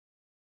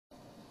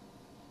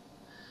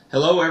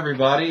Hello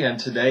everybody, and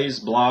today's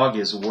blog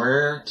is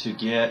where to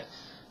get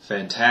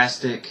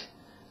fantastic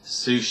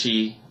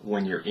sushi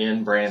when you're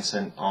in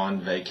Branson on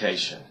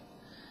vacation.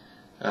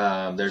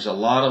 There's a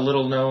lot of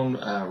little known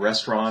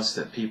restaurants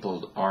that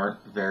people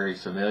aren't very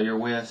familiar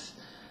with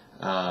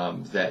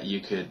that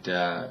you could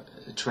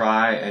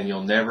try, and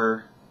you'll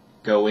never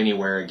go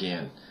anywhere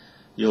again.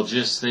 You'll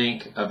just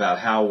think about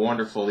how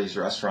wonderful these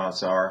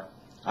restaurants are.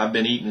 I've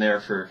been eating there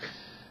for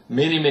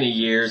many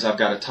years. I've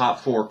got a top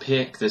 4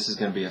 pick. This is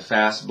going to be a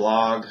fast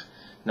blog,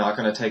 not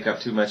going to take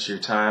up too much of your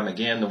time.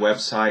 Again, the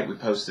website, we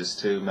post this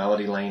to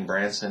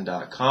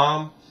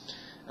Branson.com.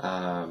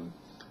 A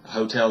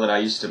hotel that I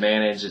used to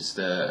manage, it's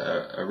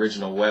the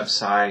original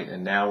website,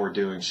 and now we're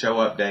doing show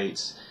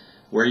updates,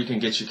 where you can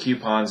get your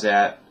coupons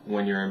at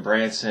when you're in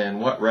Branson,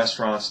 what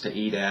restaurants to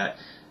eat at,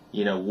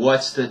 you know,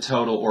 what's the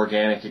total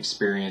organic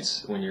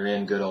experience when you're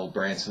in good old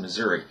Branson,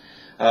 Missouri.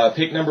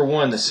 Pick number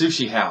 1, the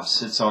Sushi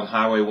House. It's on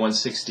Highway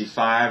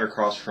 165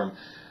 across from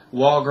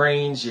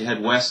Walgreens. You head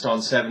west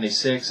on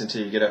 76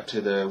 until you get up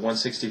to the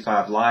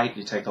 165 light.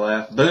 You take a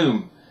left.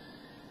 Boom!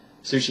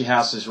 Sushi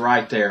House is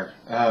right there.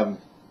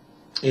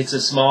 It's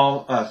a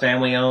small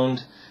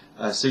family-owned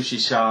sushi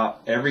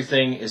shop.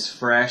 Everything is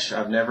fresh.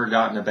 I've never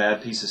gotten a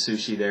bad piece of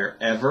sushi there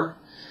ever.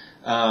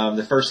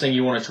 The first thing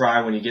you want to try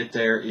when you get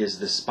there is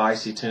the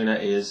spicy tuna.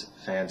 Is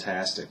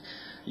fantastic.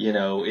 You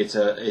know,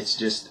 it's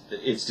just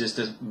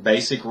a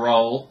basic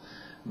roll,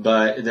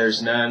 but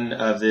there's none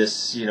of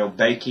this, you know,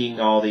 baking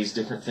all these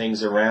different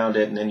things around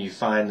it, and then you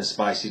find the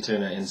spicy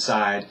tuna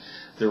inside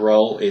the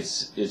roll.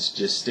 It's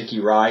just sticky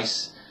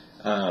rice,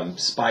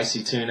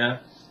 spicy tuna,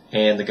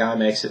 and the guy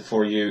makes it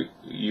for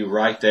you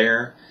right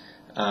there.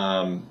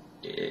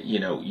 You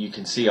know, you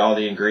can see all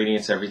the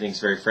ingredients.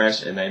 Everything's very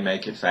fresh, and they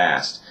make it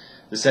fast.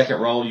 The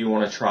second roll you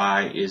want to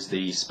try is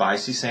the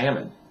spicy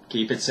salmon.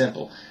 Keep it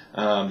simple.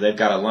 They've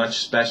got a lunch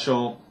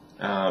special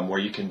where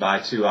you can buy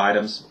 2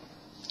 items.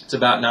 It's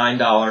about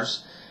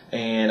 $9,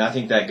 and I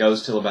think that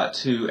goes till about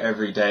 2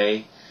 every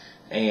day.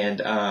 And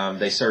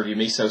they serve you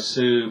miso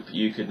soup.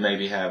 You could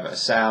maybe have a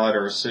salad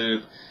or a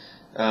soup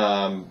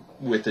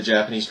with the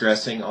Japanese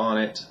dressing on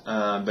it.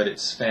 But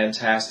it's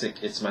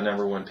fantastic. It's my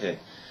number 1 pick.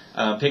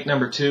 Pick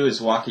number 2 is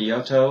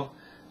Wakiyoto.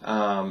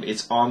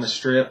 It's on the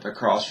Strip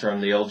across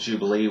from the old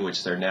Jubilee,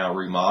 which they're now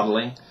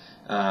remodeling.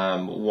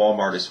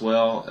 Walmart as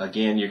well.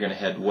 Again, you're going to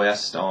head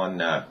west on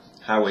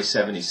Highway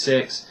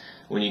 76.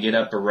 When you get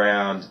up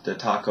around the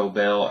Taco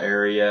Bell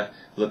area,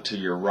 look to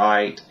your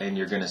right, and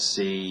you're going to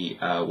see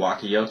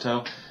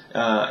Wakiyoto.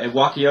 At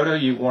Wakiyoto,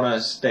 you want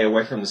to stay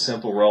away from the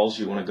simple rolls.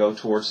 You want to go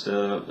towards a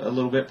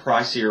little bit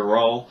pricier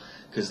roll,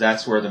 because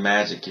that's where the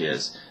magic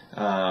is.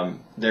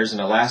 There's an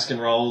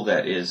Alaskan roll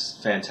that is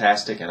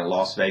fantastic, and a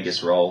Las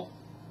Vegas roll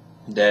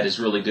that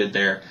is really good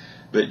there.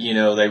 But you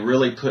know, they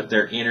really put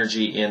their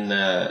energy in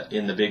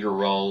the bigger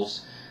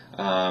rolls,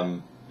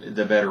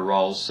 the better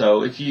rolls.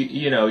 So if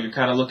you're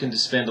kind of looking to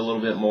spend a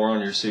little bit more on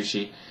your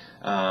sushi,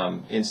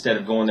 instead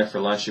of going there for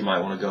lunch, you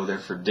might want to go there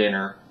for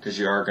dinner, because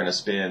you are going to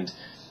spend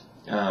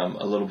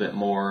a little bit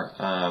more.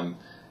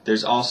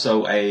 There's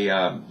also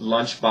a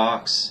lunch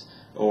box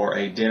or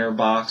a dinner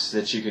box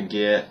that you can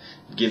get.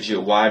 It gives you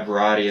a wide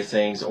variety of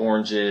things.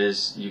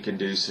 Oranges. You can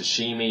do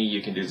sashimi.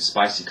 You can do the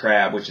spicy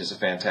crab, which is a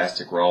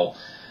fantastic roll.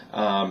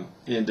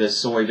 The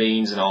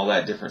soybeans and all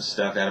that different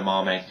stuff,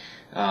 edamame,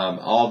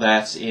 all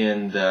that's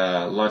in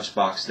the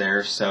lunchbox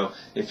there. So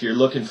if you're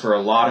looking for a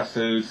lot of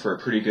food for a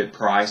pretty good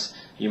price,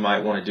 you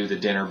might want to do the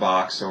dinner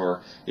box,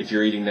 or if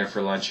you're eating there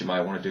for lunch, you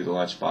might want to do the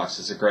lunch box.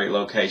 It's a great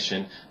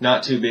location,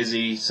 not too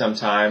busy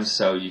sometimes,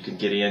 so you can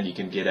get in, you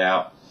can get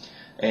out.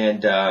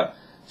 And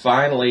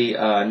finally,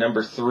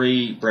 number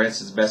 3,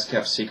 Branson's best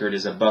kept secret,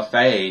 is a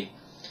buffet.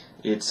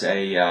 It's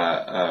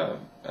a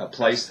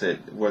place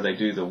where they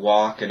do the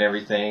walk and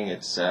everything.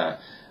 It's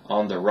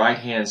on the right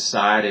hand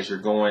side as you're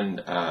going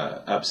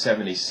up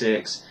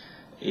 76.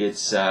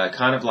 It's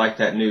kind of like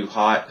that new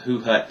Who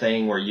Hut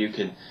thing where you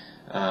can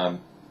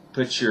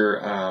put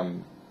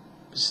your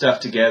stuff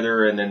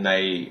together, and then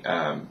they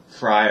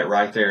fry it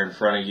right there in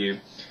front of you.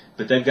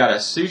 But they've got a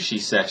sushi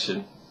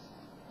section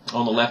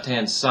on the left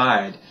hand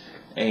side,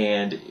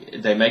 and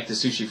they make the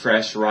sushi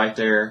fresh right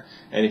there.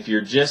 And if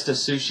you're just a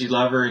sushi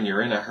lover and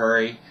you're in a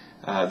hurry,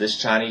 this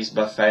Chinese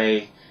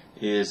buffet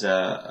is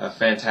a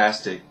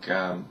fantastic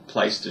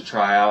place to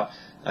try out.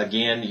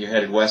 Again, you're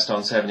headed west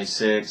on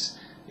 76.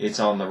 It's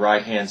on the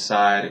right-hand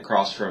side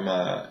across from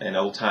an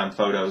old-time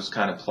photos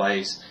kind of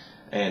place,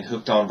 and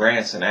hooked on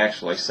Branson,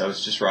 actually. So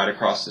it's just right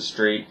across the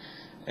street,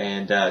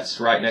 and it's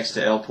right next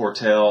to El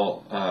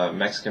Portel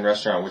Mexican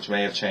restaurant, which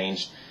may have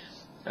changed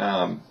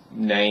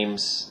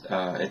names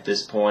at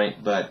this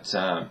point, but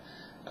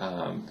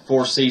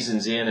Four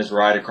Seasons Inn is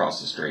right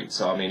across the street.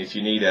 So I mean, if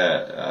you need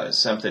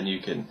something you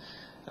can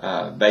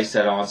base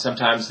that on.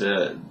 Sometimes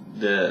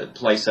the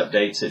place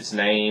updates its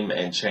name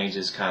and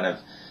changes kind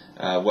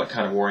of what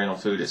kind of Oriental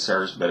food it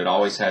serves, but it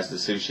always has the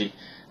sushi,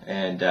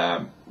 and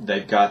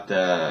they've got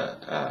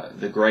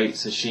the great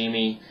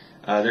sashimi.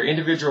 Their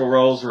individual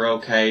rolls are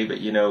okay,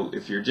 but you know,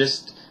 if you're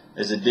just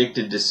as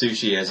addicted to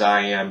sushi as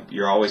I am,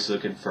 you're always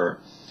looking for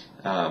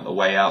a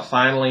way out.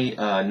 Finally,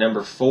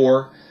 number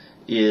 4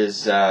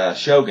 is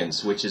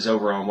Shogun's, which is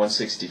over on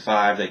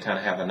 165. They kind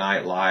of have a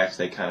nightlife.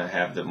 They kind of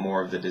have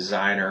more of the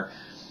designer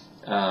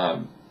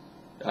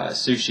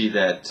sushi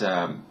that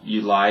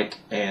you like,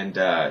 and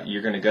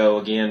you're going to go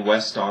again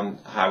west on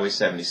Highway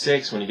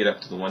 76. When you get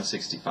up to the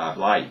 165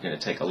 light, you're going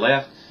to take a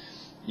left.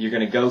 You're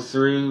going to go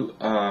through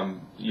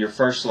your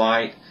first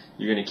light.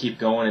 You're going to keep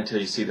going until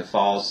you see the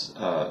Falls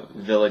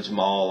Village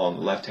Mall on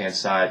the left-hand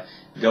side.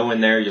 Go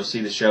in there, you'll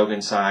see the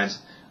Shogun signs.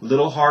 A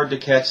little hard to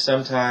catch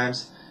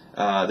sometimes.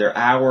 Their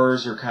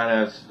hours are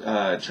kind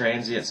of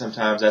transient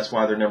sometimes. That's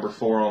why they're number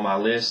 4 on my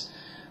list.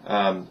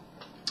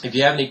 If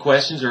you have any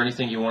questions or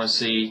anything you want to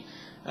see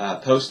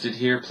posted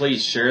here,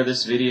 please share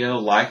this video,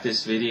 like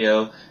this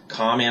video,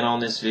 comment on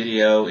this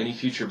video, any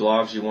future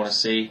blogs you want to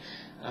see.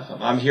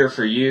 I'm here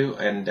for you,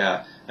 and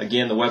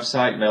again, the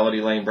website,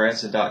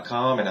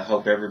 melodylane.branson.com, and I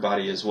hope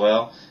everybody is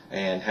well,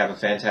 and have a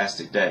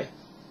fantastic day.